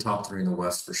be top 3 in the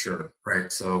West for sure,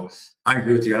 right? So I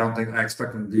agree with you. I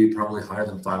expect them to be probably higher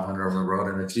than 500 on the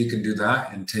road, and if you can do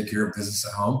that and take care of business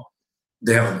at home,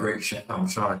 they have a great shot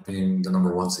at being the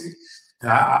number 1 seed.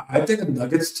 And I think the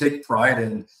Nuggets take pride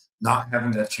in not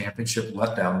having that championship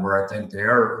letdown, where I think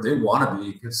they want to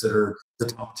be considered the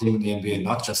top team in the NBA,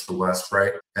 not just the West,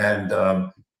 right? And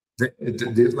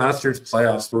the last year's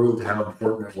playoffs proved how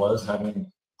important it was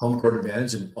having home court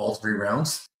advantage in all 3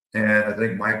 rounds. And I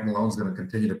think Mike Malone's going to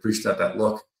continue to preach that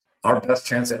look, our best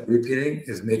chance at repeating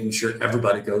is making sure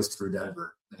everybody goes through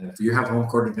Denver. And if you have home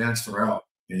court advantage throughout,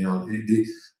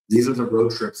 these are the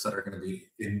road trips that are going to be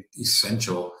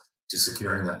essential to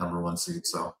securing that number 1 seed.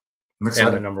 So I'm excited.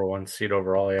 And the number 1 seed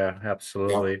overall, yeah,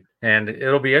 absolutely. Yeah. And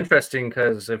it'll be interesting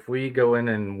because if we go in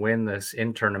and win this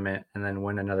in-tournament and then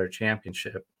win another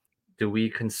championship, do we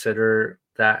consider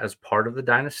that as part of the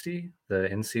dynasty,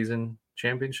 the in-season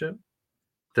championship?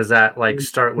 Does that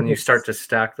start when you start to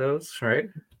stack those, right?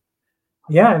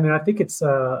 Yeah, I mean, I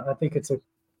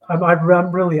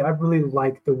really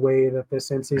like the way that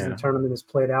this in-season tournament is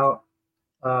played out.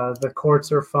 The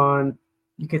courts are fun.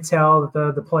 You could tell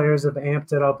that the players have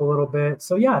amped it up a little bit.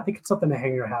 So yeah, I think it's something to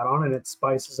hang your hat on, and it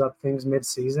spices up things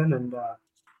mid-season. And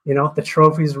the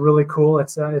trophy is really cool.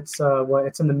 It's in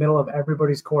the middle of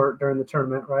everybody's court during the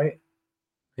tournament, right?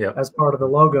 Yeah, as part of the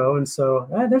logo, and so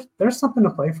there's something to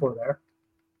play for there.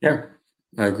 Yeah,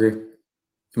 I agree.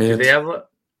 I mean,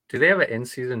 do they have an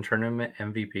in-season tournament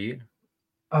MVP?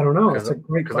 I don't know. It's a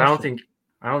great question.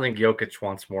 I don't think Jokic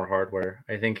wants more hardware.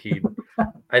 I think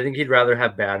he'd rather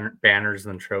have banners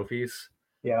than trophies.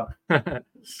 Yeah.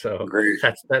 So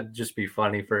that'd just be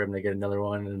funny for him to get another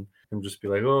one and him just be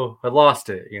like, "Oh, I lost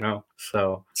it,"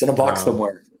 So it's in a box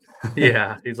somewhere.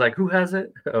 Yeah, he's like, "Who has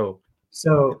it?" Oh,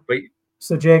 so wait.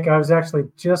 So Jake, I was actually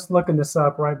just looking this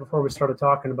up right before we started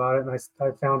talking about it, and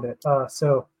I found it.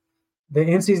 So the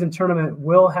in-season tournament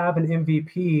will have an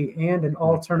MVP and an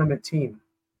all-tournament team.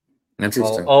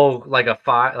 Interesting. Like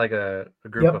a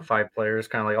group of 5 players,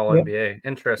 kind of like all NBA.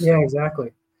 Interesting. Yeah,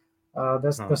 exactly.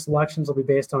 The selections will be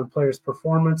based on players'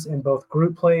 performance in both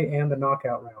group play and the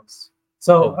knockout rounds.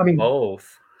 So I mean,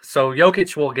 both. So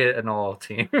Jokic will get an all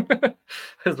team,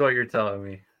 is what you're telling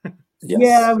me. Yes.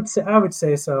 Yeah, I would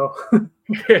say so.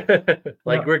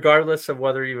 Regardless of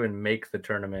whether you even make the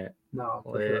tournament. No,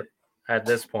 at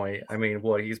this point, I mean,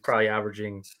 he's probably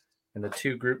averaging in the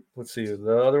 2 group. Let's see.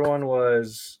 The other one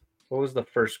was, what was the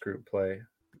first group play?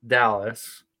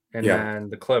 Dallas, and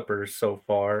then the Clippers so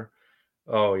far.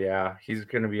 Oh yeah, he's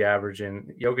going to be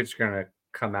averaging. Jokic's going to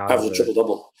come out as a triple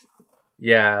double.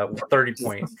 Yeah,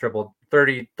 30-point triple,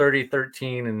 30,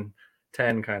 13, and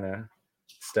 10 kind of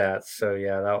stats. So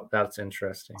yeah, that's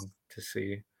interesting to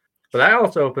see. But that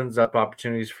also opens up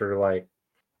opportunities for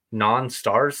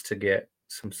non-stars to get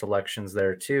some selections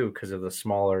there too because of the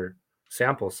smaller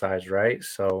sample size, right?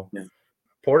 So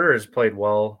Porter has played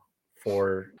well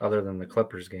for other than the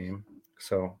Clippers game.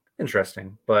 So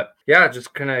interesting. But yeah,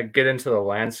 just kind of get into the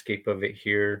landscape of it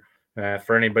here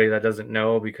for anybody that doesn't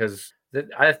know, because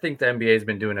I think the NBA has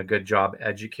been doing a good job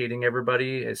educating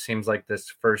everybody. It seems like this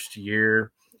first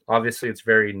year, obviously it's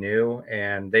very new,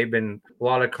 and they've been a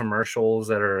lot of commercials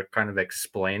that are kind of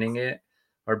explaining it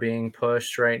are being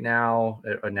pushed right now.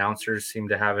 Announcers seem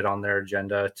to have it on their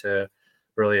agenda to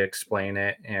really explain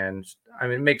it. And I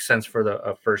mean, it makes sense for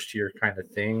a first year kind of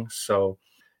thing. So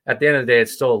at the end of the day,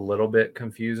 it's still a little bit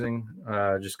confusing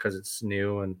just because it's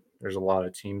new and there's a lot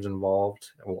of teams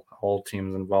involved, all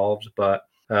teams involved. But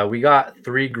we got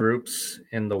 3 groups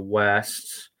in the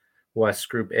West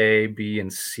Group A, B,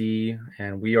 and C,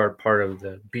 and we are part of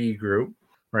the B group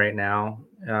right now.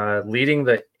 Leading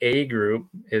the A group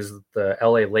is the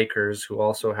LA Lakers, who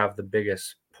also have the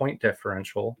biggest point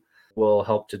differential, will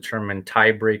help determine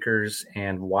tiebreakers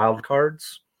and wild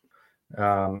cards.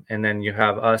 And then you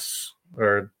have us,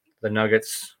 or the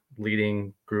Nuggets,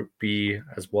 leading Group B,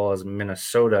 as well as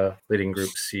Minnesota leading Group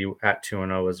C at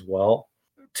 2-0 as well.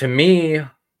 To me,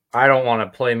 I don't want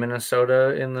to play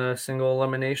Minnesota in the single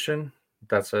elimination.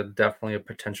 That's definitely a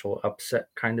potential upset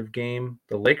kind of game.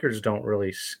 The Lakers don't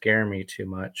really scare me too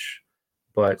much.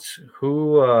 But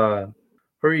who are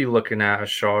you looking at,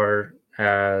 Ashar,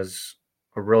 as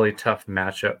a really tough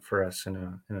matchup for us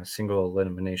in a single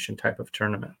elimination type of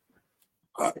tournament?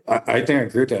 I think I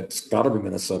agree with that. It's got to be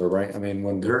Minnesota, right? I mean,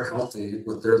 when they're healthy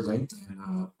with their length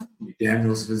and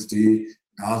Daniels, his D,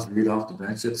 Nas Reed off the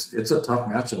bench, it's a tough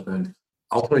matchup. And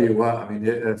I'll tell you what, I mean,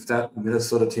 if that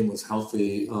Minnesota team was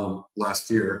healthy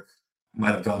last year,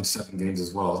 might have gone 7 games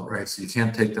as well, right? So you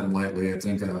can't take them lightly. I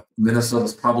think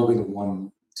Minnesota's probably the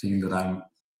one team that I'm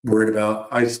worried about.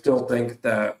 I still think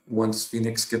that once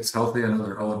Phoenix gets healthy, I know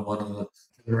they're 0-1 in the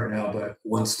right now, but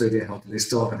once they get healthy, they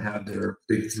still haven't had their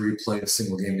big three play a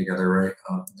single game together, right?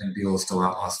 And Beal is still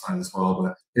out last time as well.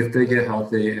 But if they get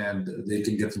healthy and they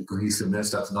can get some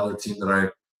cohesiveness, that's another team that I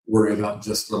worry about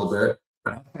just a little bit.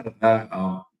 But outside of that,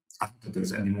 I don't think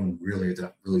there's anyone really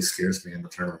that really scares me in the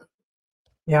tournament.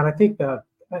 Yeah, and I think that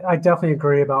I definitely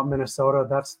agree about Minnesota.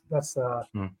 That's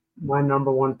my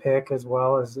number one pick as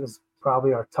well is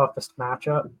probably our toughest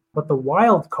matchup. But the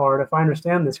wild card, if I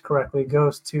understand this correctly,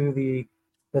 goes to the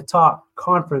top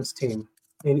conference team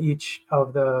in each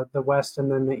of the West and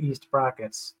then the East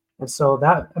brackets. And so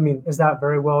that, I mean, is that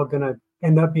very well going to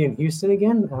end up being Houston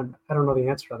again? I don't know the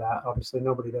answer to that. Obviously,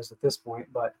 nobody does at this point,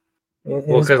 but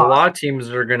because a lot of teams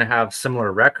are going to have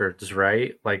similar records,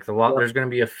 right? Like there's going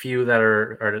to be a few that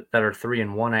are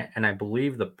 3-1, and I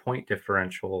believe the point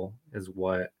differential is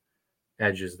what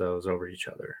edges those over each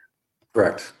other.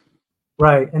 Correct.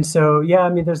 Right, and so yeah, I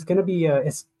mean, there's going to be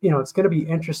it's going to be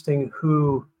interesting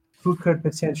who could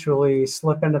potentially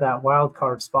slip into that wild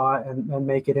card spot and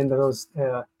make it into those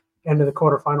into the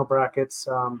quarterfinal brackets.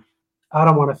 I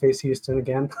don't want to face Houston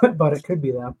again, but it could be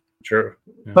them. Sure.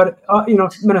 Yeah. But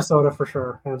Minnesota for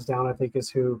sure, hands down, I think is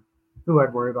who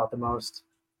I'd worry about the most.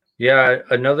 Yeah,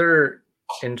 another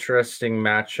interesting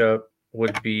matchup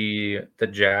would be the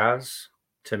Jazz,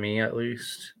 to me at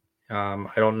least. I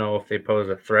don't know if they pose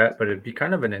a threat, but it'd be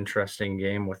kind of an interesting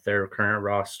game with their current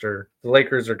roster. The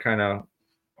Lakers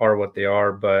are what they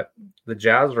are, but the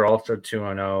Jazz are also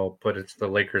 2-0, but it's the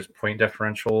Lakers point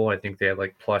differential. I think they had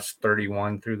like plus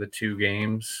 31 through the 2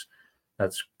 games.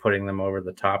 That's putting them over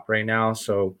the top right now.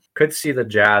 So could see the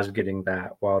Jazz getting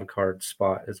that wild card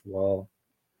spot as well.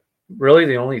 Really,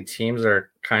 the only teams that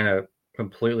are kind of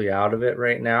completely out of it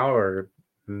right now are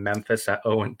Memphis at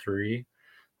 0-3.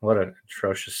 What an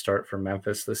atrocious start for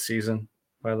Memphis this season,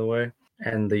 by the way.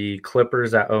 And the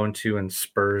Clippers at 0-2 and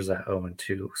Spurs at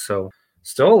 0-2. So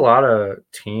still a lot of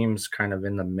teams kind of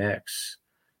in the mix.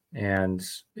 And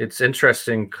it's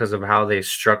interesting because of how they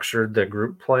structured the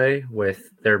group play with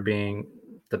there being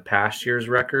the past year's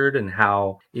record and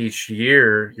how each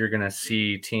year you're going to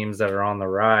see teams that are on the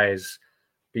rise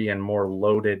be in more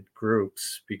loaded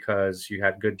groups because you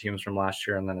had good teams from last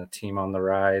year and then a team on the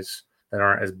rise that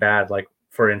aren't as bad. Like,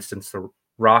 for instance, the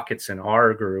Rockets in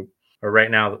our group are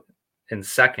right now in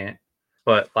second,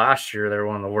 but last year they were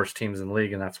one of the worst teams in the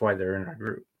league, and that's why they're in our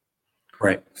group.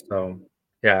 Right. So,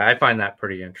 yeah, I find that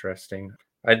pretty interesting.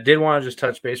 I did want to just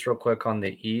touch base real quick on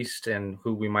the East and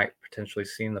who we might potentially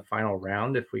see in the final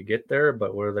round if we get there,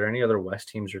 but were there any other West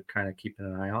teams you're kind of keeping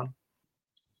an eye on?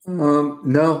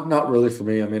 No, not really for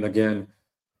me. I mean, again,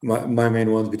 my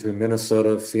main ones between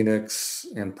Minnesota, Phoenix,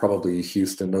 and probably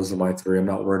Houston. Those are my 3. I'm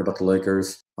not worried about the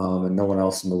Lakers, and no one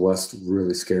else in the West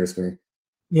really scares me.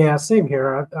 Yeah, same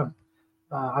here.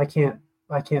 I can't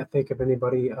think of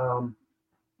anybody.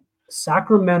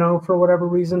 Sacramento, for whatever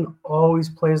reason, always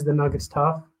plays the Nuggets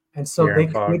tough, and so they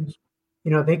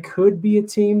could be a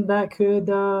team that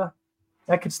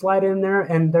could slide in there,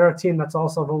 and they're a team that's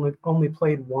also only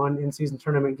played one in-season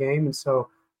tournament game, and so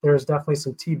there's definitely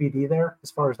some TBD there as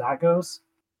far as that goes.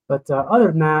 But other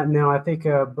than that, no, I think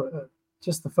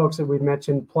just the folks that we've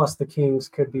mentioned plus the Kings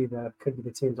could be the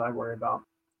teams I worry about.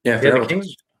 Yeah, the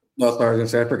Kings. No, sorry, I was going to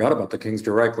say I forgot about the Kings.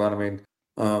 You're right, Glenn. I mean,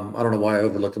 I don't know why I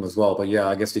overlooked them as well, but yeah,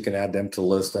 I guess you can add them to the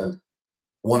list. And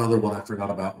one other one I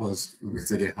forgot about was if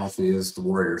they get healthy is the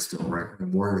Warriors still, right? The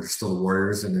Warriors are still the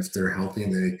Warriors, and if they're healthy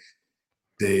and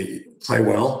they play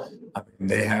well,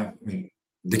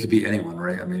 they could beat anyone,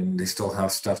 right? I mean, they still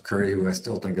have Steph Curry, who I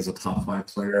still think is a top 5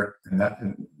 player, and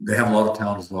they have a lot of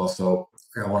talent as well. So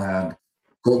I want to add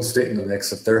Golden State in the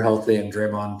mix if they're healthy and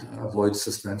Draymond avoids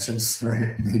suspensions,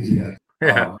 right?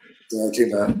 Yeah.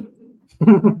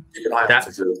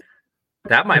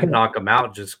 That might knock them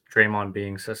out, just Draymond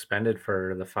being suspended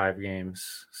for the 5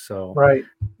 games. So right.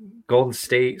 Golden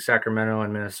State, Sacramento,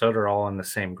 and Minnesota are all in the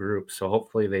same group. So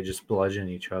hopefully they just bludgeon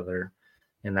each other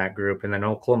in that group. And then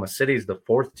Oklahoma City is the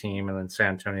 4th team, and then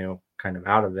San Antonio kind of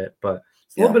out of it. But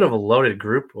it's a little bit of a loaded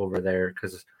group over there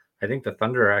because I think the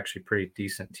Thunder are actually a pretty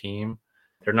decent team.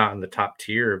 They're not in the top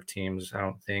tier of teams, I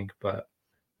don't think, but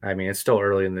I mean, it's still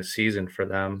early in the season for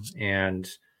them. And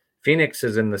Phoenix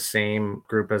is in the same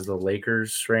group as the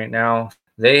Lakers right now.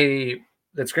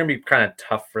 It's going to be kind of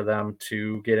tough for them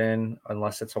to get in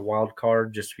unless it's a wild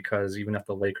card, just because even if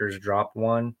the Lakers drop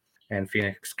one and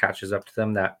Phoenix catches up to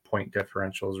them, that point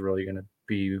differential is really going to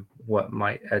be what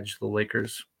might edge the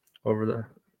Lakers over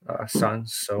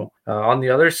Suns. So on the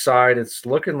other side, it's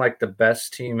looking like the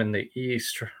best team in the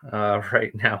East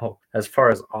right now. As far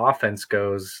as offense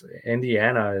goes,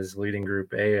 Indiana is leading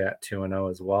Group A at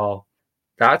 2-0 as well.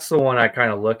 That's the one I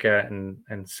kind of look at and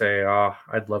say, oh,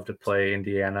 I'd love to play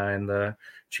Indiana in the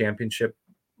championship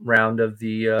round of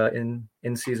the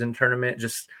in-season tournament.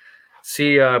 Just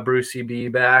see Brucey B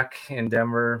back in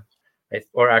Denver,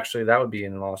 or actually that would be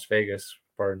in Las Vegas.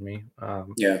 Pardon me.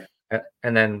 Yeah.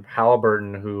 And then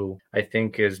Halliburton, who I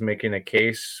think is making a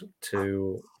case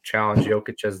to challenge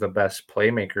Jokic as the best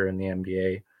playmaker in the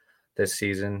NBA this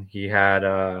season. He had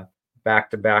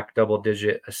back-to-back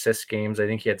double-digit assist games. I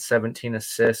think he had 17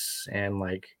 assists and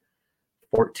like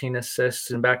 14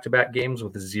 assists in back-to-back games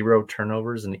with 0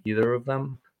 turnovers in either of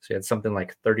them. So he had something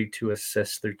like 32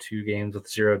 assists through 2 games with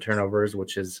 0 turnovers,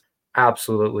 which is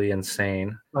absolutely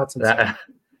insane. That's insane.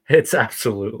 It's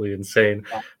absolutely insane.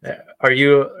 Are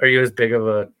you as big of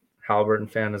a Halliburton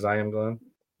fan as I am, Glenn?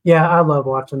 Yeah, I love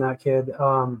watching that kid.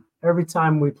 Every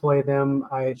time we play them,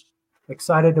 I'm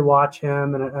excited to watch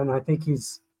him, and I think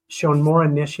he's shown more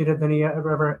initiative than he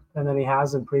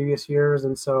has in previous years.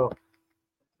 And so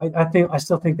I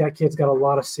still think that kid's got a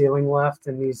lot of ceiling left,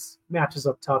 and he's matches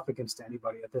up tough against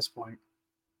anybody at this point.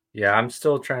 Yeah, I'm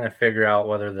still trying to figure out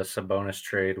whether the Sabonis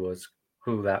trade was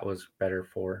who that was better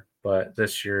for. But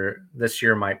this year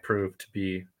might prove to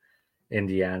be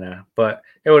Indiana. But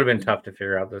it would have been tough to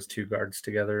figure out those 2 guards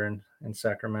together in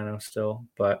Sacramento still.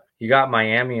 But you got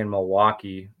Miami and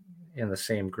Milwaukee in the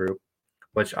same group,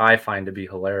 which I find to be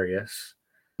hilarious.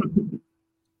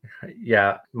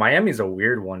 Yeah, Miami's a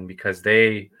weird one because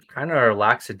they kind of are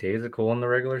lackadaisical in the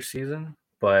regular season.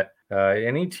 But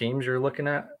any teams you're looking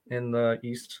at in the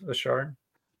East, Ashard?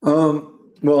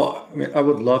 Well, I mean, I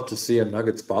would love to see a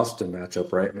Nuggets-Boston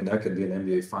matchup, right? I mean, that could be an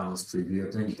NBA Finals preview.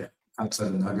 I think outside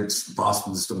of Nuggets,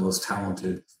 Boston's the most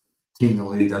talented team in the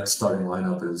league. That starting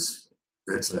lineup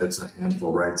it's a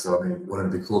handful, right? So, I mean,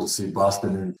 wouldn't it be cool to see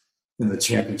Boston in the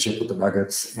championship with the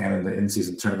Nuggets and in the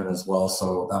in-season tournament as well?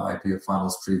 So that might be a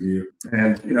Finals preview.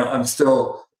 And,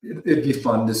 it'd be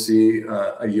fun to see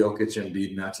a Jokic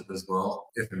Embiid matchup as well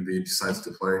if Embiid decides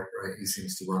to play, right? He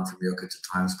seems to run from Jokic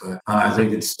at times, but I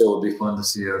think it still would be fun to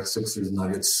see a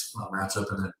Sixers-Nuggets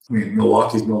matchup. And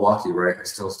Milwaukee's Milwaukee, right? I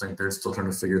still think they're still trying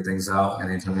to figure things out.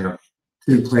 And anytime you have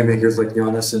 2 playmakers like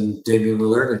Giannis and Damian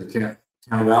Lillard, and you can't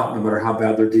count them out no matter how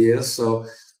bad their D is. So,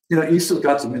 East has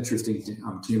got some interesting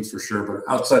teams for sure.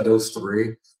 But outside those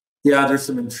 3, yeah, there's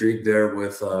some intrigue there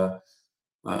with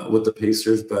the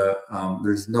Pacers, but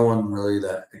there's no one really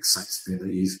that excites me in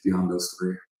the East beyond those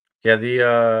 3.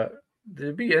 Yeah,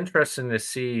 it'd be interesting to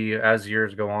see as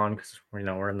years go on because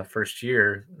we're in the first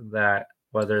year that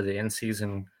whether the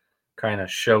in-season kind of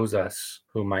shows us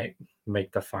who might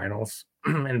make the finals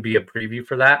and be a preview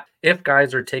for that. If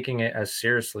guys are taking it as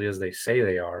seriously as they say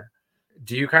they are,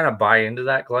 do you kind of buy into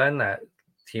that, Glenn, that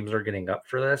teams are getting up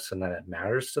for this and that it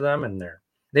matters to them and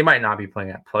they might not be playing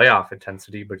at playoff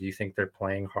intensity, but do you think they're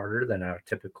playing harder than a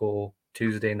typical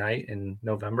Tuesday night in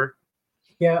November?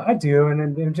 Yeah, I do.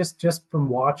 And just from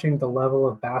watching the level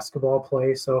of basketball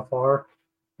play so far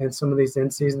in some of these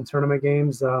in-season tournament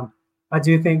games, I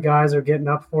do think guys are getting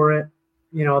up for it.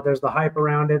 There's the hype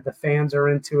around it. The fans are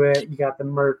into it. You got the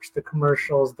merch, the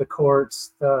commercials, the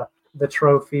courts, the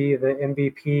trophy, the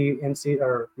MVP,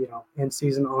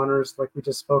 in-season honors like we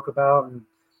just spoke about. And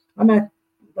I mean,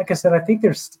 like I said, I think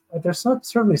there's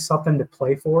certainly something to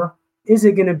play for. Is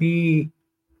it going to be,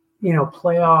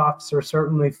 playoffs or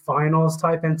certainly finals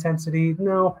type intensity?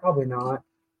 No, probably not.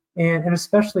 And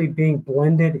especially being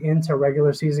blended into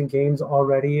regular season games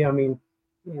already. I mean,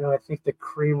 I think the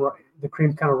cream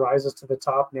kind of rises to the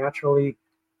top naturally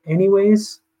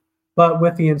anyways. But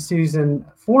with the in-season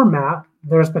format,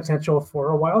 there's potential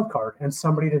for a wild card and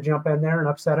somebody to jump in there and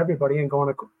upset everybody and go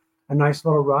on a nice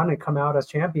little run and come out as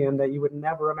champion that you would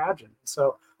never imagine.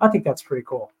 So I think that's pretty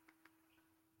cool.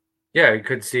 Yeah, you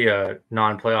could see a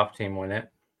non-playoff team win it.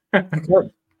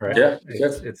 Right? Yeah,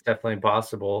 it's definitely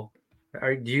possible.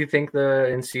 Do you think the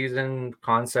in-season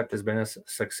concept has been a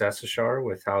success, Ashar,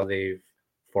 with how they've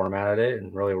formatted it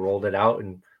and really rolled it out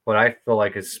in what I feel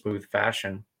like is smooth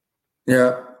fashion?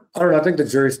 Yeah, I don't know. I think the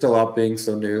jury's still out being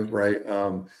so new, right?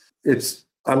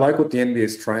 I like what the NBA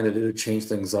is trying to do to change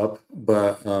things up,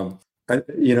 but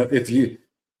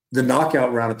the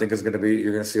knockout round, I think you're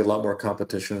going to see a lot more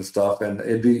competition and stuff, and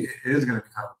it is going to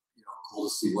be kind of cool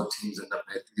to see what teams end up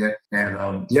making it.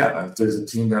 And if there's a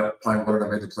team that probably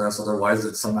wouldn't have made the playoffs otherwise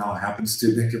that somehow happens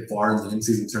to make it far in the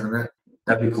in-season tournament,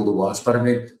 that'd be cool to watch. But I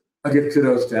mean, I give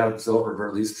kudos to Adam Silver for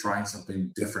at least trying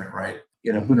something different, right?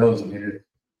 Who knows? I mean,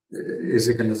 is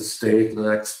it going to stay for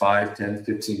the next 5, 10,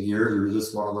 15 years? Or is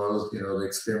this one of those, they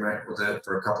experiment with it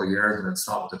for a couple of years and it's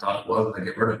not what they thought it was and they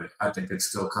get rid of it? I think it's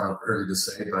still kind of early to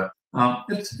say, but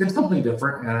it's something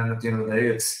different. And at the end of the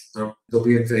day, they'll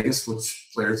be in Vegas, which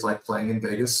players like playing in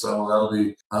Vegas. So that'll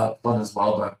be fun as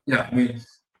well. But yeah, I mean,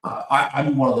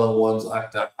 I'm one of the ones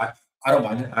I don't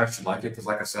mind it. I actually like it because,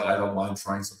 like I said, I don't mind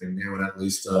trying something new and at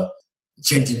least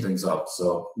changing things up.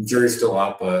 So the jury's still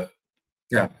out, but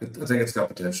yeah, I think it's got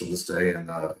potential to stay, and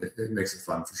it makes it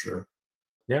fun for sure.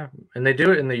 Yeah, and they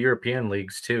do it in the European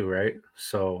leagues too, right?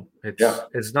 So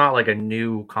it's not like a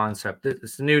new concept.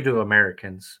 It's new to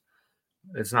Americans.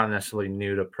 It's not necessarily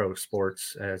new to pro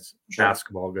sports as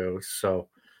basketball goes. So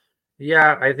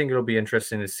yeah, I think it'll be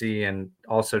interesting to see, and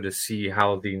also to see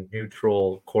how the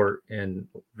neutral court in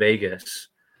Vegas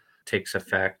takes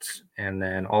effect, and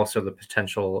then also the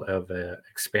potential of an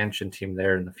expansion team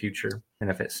there in the future, and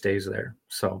if it stays there.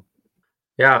 So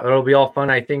yeah, it'll be all fun.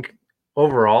 I think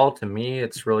overall, to me,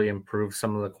 it's really improved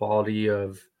some of the quality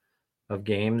of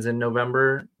games in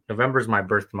November. November is my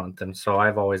birth month, and so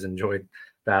I've always enjoyed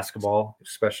basketball,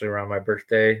 especially around my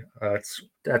birthday.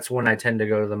 That's when I tend to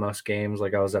go to the most games.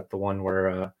 Like I was at the one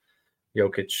where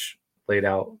Jokic laid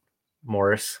out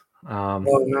Morris.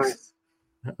 Nice.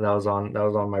 That was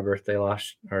on my birthday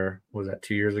or was that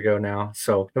 2 years ago now?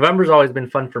 So November's always been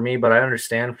fun for me, but I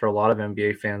understand for a lot of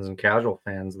NBA fans and casual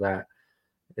fans that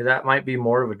might be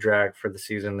more of a drag for the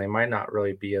season. They might not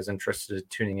really be as interested in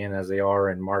tuning in as they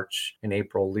are in March and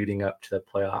April leading up to the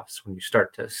playoffs when you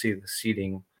start to see the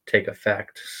seeding take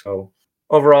effect. So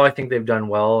overall, I think they've done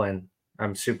well, and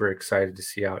I'm super excited to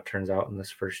see how it turns out in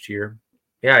this first year.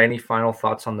 Yeah, any final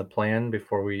thoughts on the plan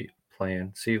before we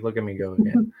plan? See, look at me go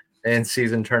again. And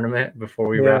season tournament before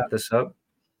we wrap this up?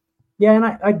 Yeah, and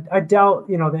I doubt,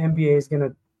 the NBA is going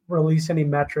to release any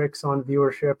metrics on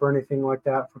viewership or anything like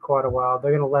that for quite a while.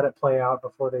 They're going to let it play out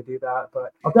before they do that.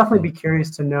 But I'll definitely be curious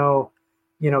to know,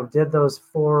 did those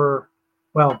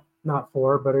not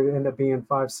 4, but it ended up being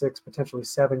 5, 6, potentially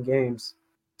 7 games.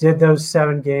 Did those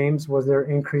 7 games, was there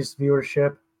increased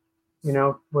viewership?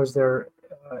 Was there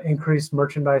increased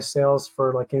merchandise sales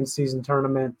for like in-season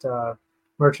tournament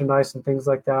merchandise and things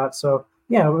like that? So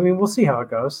yeah, I mean, we'll see how it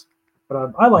goes,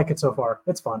 but I like it so far.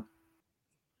 It's fun.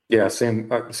 Yeah, same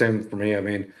for me. I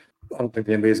mean, I don't think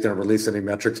the NBA is going to release any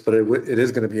metrics, but it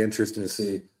is going to be interesting to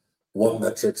see what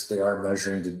metrics they are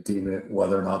measuring to deem it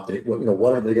whether or not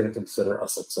what are they going to consider a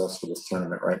success for this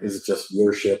tournament, right? Is it just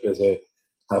viewership? Is it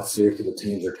how seriously the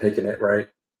teams are taking it, right?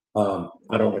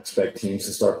 I don't expect teams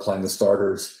to start playing the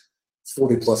starters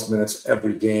 40 plus minutes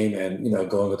every game and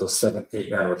going with a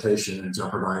 7-8 man rotation and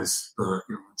jeopardize the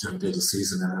longevity of the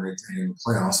season and anything in the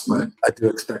playoffs. But I do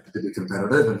expect it to be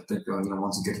competitive, and I think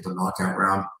once you get to the knockout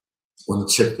round, when the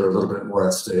chips are a little bit more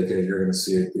at stake, you're going to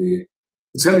see it be.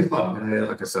 It's going to be fun. And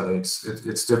like I said,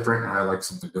 it's different, and I like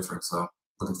something different. So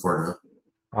looking forward to it.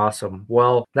 Awesome.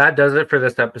 Well, that does it for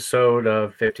this episode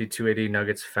of 5280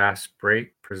 Nuggets Fast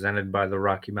Break, presented by the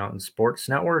Rocky Mountain Sports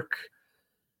Network.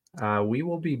 We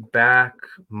will be back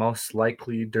most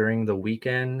likely during the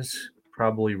weekends,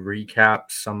 probably recap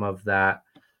some of that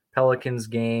Pelicans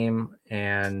game,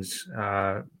 and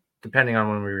depending on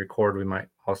when we record, we might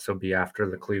also be after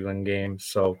the Cleveland game.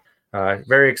 So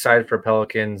very excited for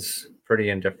Pelicans, pretty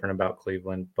indifferent about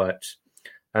Cleveland, but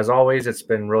as always, it's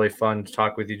been really fun to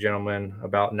talk with you gentlemen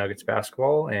about Nuggets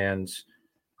basketball, and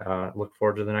look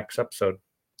forward to the next episode.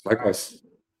 Likewise.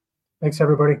 Thanks,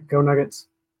 everybody. Go Nuggets.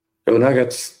 Go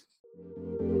Nuggets.